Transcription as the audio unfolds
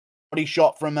Body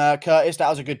shot from Curtis. That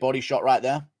was a good body shot right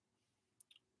there.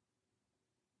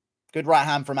 Good right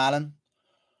hand from Alan.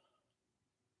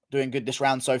 Doing good this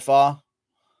round so far.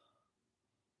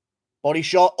 Body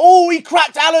shot. Oh, he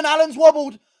cracked Alan. Alan's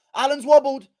wobbled. Alan's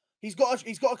wobbled. He's got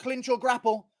a clinch or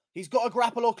grapple. He's got a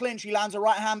grapple or clinch. He lands a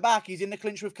right hand back. He's in the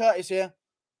clinch with Curtis here.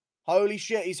 Holy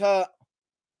shit, he's hurt.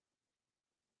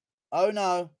 Oh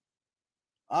no.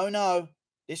 Oh no.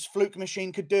 This fluke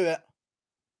machine could do it.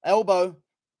 Elbow.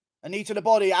 A knee to the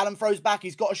body. Alan throws back.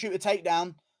 He's got to shoot a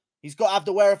takedown. He's got to have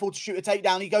the wherewithal to shoot a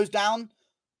takedown. He goes down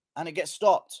and it gets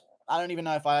stopped. I don't even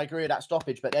know if I agree with that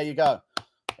stoppage, but there you go.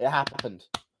 It happened.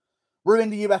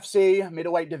 Ruined the UFC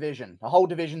middleweight division. The whole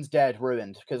division's dead,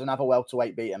 ruined, because another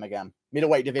welterweight beat him again.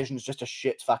 Middleweight division is just a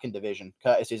shit fucking division.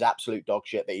 Curtis is absolute dog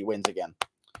shit, but he wins again.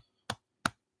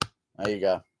 There you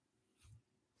go.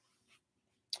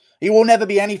 He will never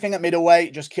be anything at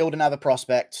middleweight. Just killed another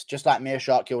prospect. Just like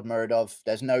Meerschaert killed Muradov.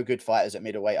 There's no good fighters at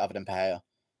middleweight other than Pereira.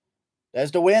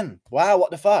 There's the win. Wow, what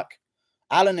the fuck?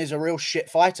 Alan is a real shit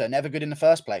fighter. Never good in the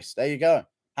first place. There you go.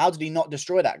 How did he not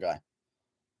destroy that guy?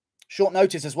 Short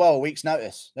notice as well. A week's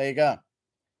notice. There you go.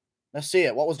 Let's see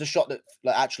it. What was the shot that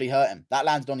actually hurt him? That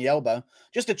landed on the elbow.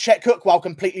 Just a check hook while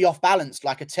completely off balance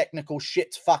like a technical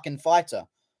shit fucking fighter.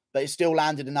 But it still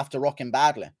landed enough to rock him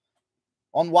badly.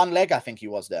 On one leg, I think he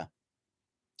was there.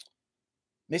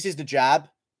 Misses the jab.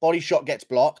 Body shot gets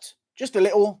blocked. Just a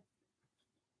little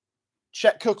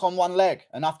check hook on one leg.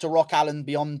 Enough to rock Alan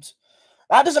beyond.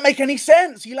 That doesn't make any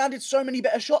sense. He landed so many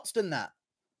better shots than that.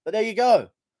 But there you go.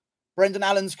 Brendan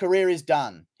Allen's career is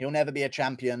done. He'll never be a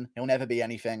champion. He'll never be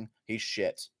anything. He's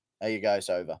shit. There you go. It's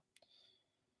over.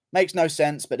 Makes no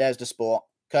sense, but there's the sport.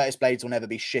 Curtis Blades will never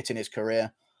be shit in his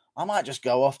career. I might just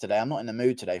go off today. I'm not in the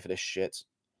mood today for this shit.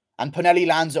 And Pinelli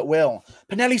lands at will.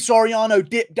 Pinelli Soriano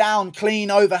dipped down,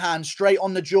 clean overhand, straight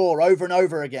on the jaw, over and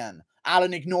over again.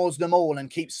 Allen ignores them all and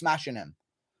keeps smashing him.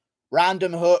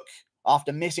 Random hook,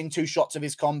 after missing 2 shots of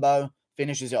his combo,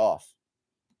 finishes it off.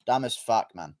 Dumb as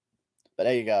fuck, man. But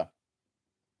there you go.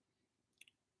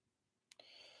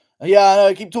 Yeah, I know,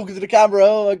 I keep talking to the camera.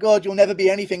 Oh my God, you'll never be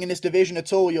anything in this division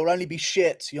at all. You'll only be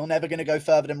shit. You're never going to go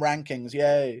further than rankings.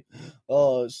 Yay.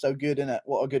 Oh, it's so good, innit?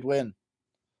 What a good win.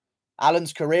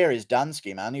 Allen's career is done,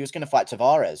 ski man. He was going to fight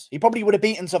Tavares. He probably would have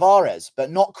beaten Tavares, but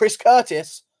not Chris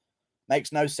Curtis.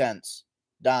 Makes no sense.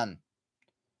 Done.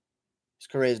 His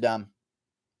career's done.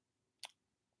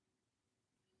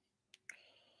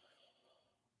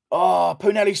 Oh,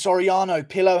 Punelli Soriano.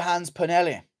 Pillow Hands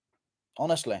Punelli.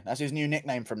 Honestly, that's his new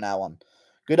nickname from now on.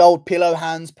 Good old Pillow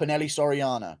Hands Punelli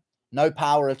Soriano. No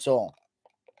power at all.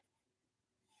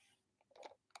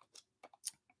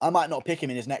 I might not pick him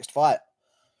in his next fight.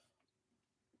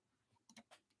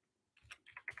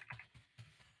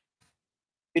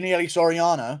 Punelli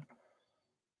Soriano.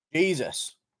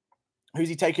 Jesus. Who's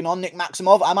he taking on? Nick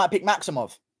Maximov? I might pick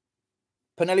Maximov.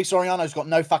 Punelli Soriano's got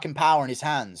no fucking power in his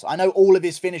hands. I know all of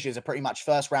his finishes are pretty much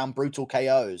first round brutal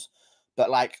KOs. But,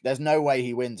 like, there's no way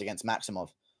he wins against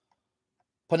Maximov.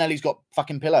 Punelli's got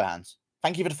fucking pillow hands.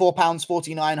 Thank you for the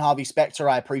 £4.49, Harvey Specter.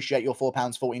 I appreciate your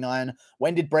 £4.49.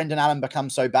 When did Brendan Allen become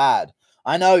so bad?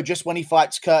 I know, just when he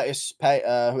fights Curtis,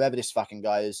 whoever this fucking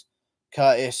guy is.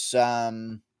 Curtis,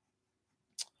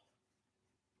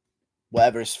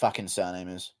 whatever his fucking surname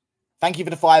is. Thank you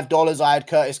for the $5. I had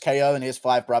Curtis KO and here's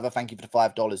 5, brother. Thank you for the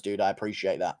 $5, dude. I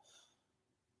appreciate that.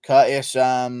 Curtis,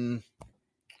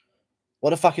 what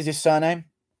the fuck is his surname?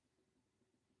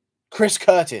 Chris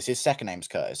Curtis. His second name's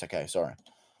Curtis. Okay, sorry.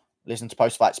 Listen to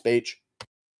post-fight speech.